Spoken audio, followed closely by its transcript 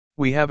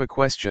We have a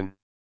question.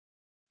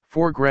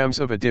 4 grams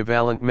of a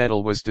divalent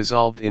metal was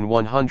dissolved in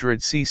 100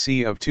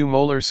 cc of 2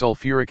 molar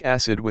sulfuric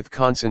acid with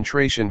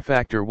concentration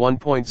factor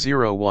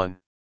 1.01.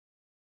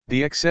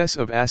 The excess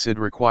of acid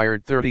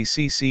required 30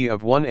 cc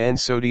of 1N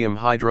sodium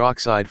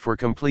hydroxide for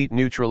complete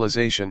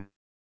neutralization.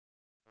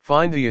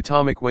 Find the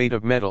atomic weight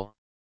of metal.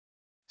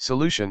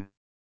 Solution.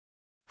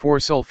 For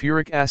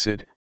sulfuric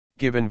acid,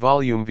 given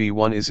volume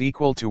V1 is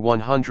equal to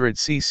 100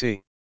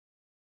 cc.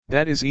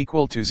 That is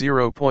equal to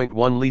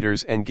 0.1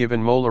 liters, and given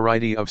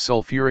molarity of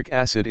sulfuric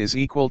acid is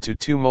equal to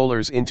 2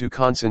 molars into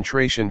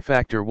concentration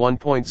factor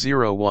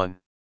 1.01.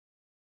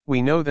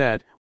 We know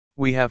that,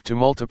 we have to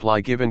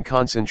multiply given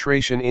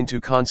concentration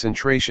into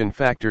concentration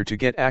factor to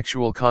get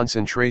actual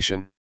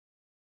concentration.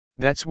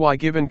 That's why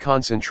given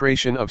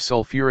concentration of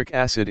sulfuric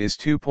acid is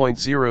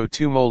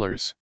 2.02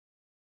 molars.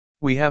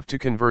 We have to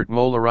convert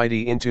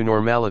molarity into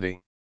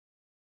normality.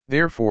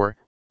 Therefore,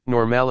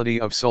 normality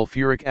of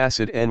sulfuric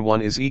acid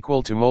N1 is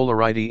equal to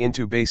molarity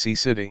into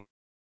basicity.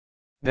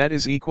 That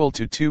is equal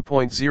to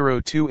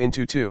 2.02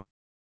 into 2.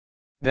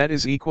 That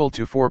is equal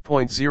to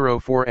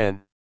 4.04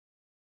 N.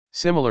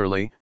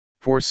 Similarly,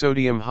 for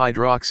sodium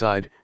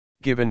hydroxide,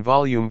 given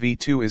volume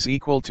V2 is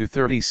equal to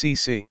 30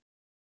 cc.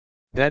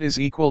 That is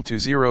equal to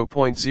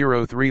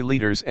 0.03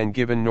 liters, and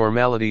given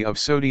normality of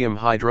sodium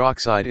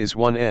hydroxide is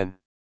 1 N.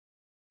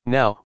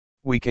 Now,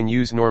 we can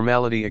use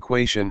normality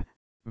equation,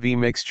 V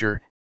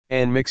mixture,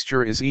 N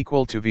mixture is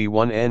equal to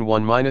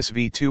V1N1 minus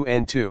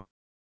V2N2.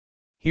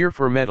 Here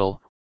for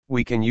metal,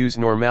 we can use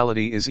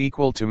normality is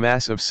equal to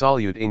mass of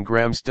solute in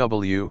grams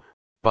W,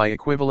 by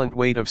equivalent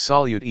weight of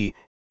solute E,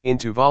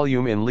 into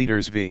volume in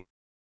liters V.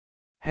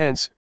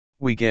 Hence,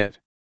 we get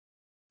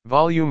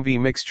volume V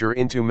mixture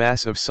into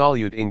mass of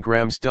solute in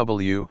grams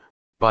W,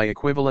 by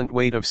equivalent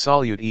weight of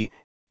solute E,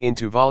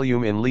 into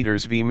volume in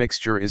liters V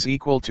mixture is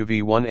equal to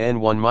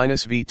V1N1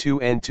 minus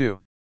V2N2.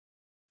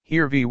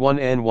 Here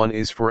V1N1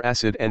 is for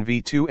acid and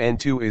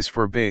V2N2 is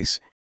for base,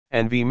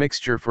 and V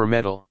mixture for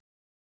metal.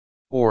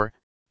 Or,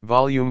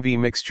 volume V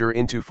mixture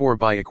into 4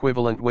 by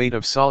equivalent weight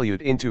of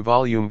solute into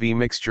volume V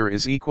mixture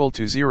is equal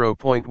to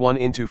 0.1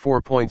 into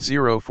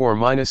 4.04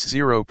 minus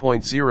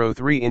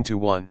 0.03 into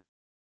 1.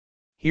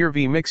 Here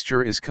V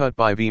mixture is cut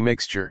by V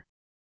mixture.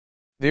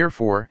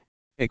 Therefore,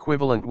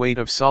 equivalent weight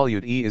of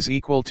solute E is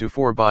equal to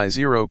 4 by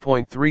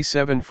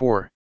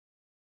 0.374.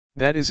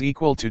 That is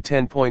equal to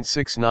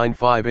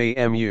 10.695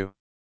 AMU.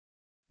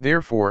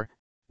 Therefore,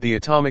 the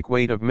atomic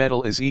weight of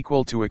metal is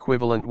equal to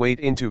equivalent weight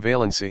into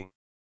valency.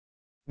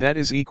 That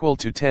is equal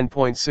to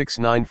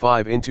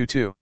 10.695 into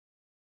 2.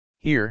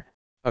 Here,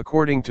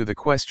 according to the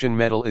question,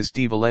 metal is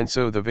divalent,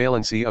 so the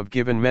valency of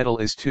given metal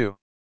is 2.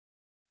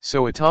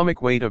 So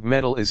atomic weight of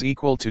metal is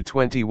equal to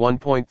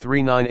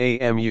 21.39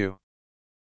 AMU.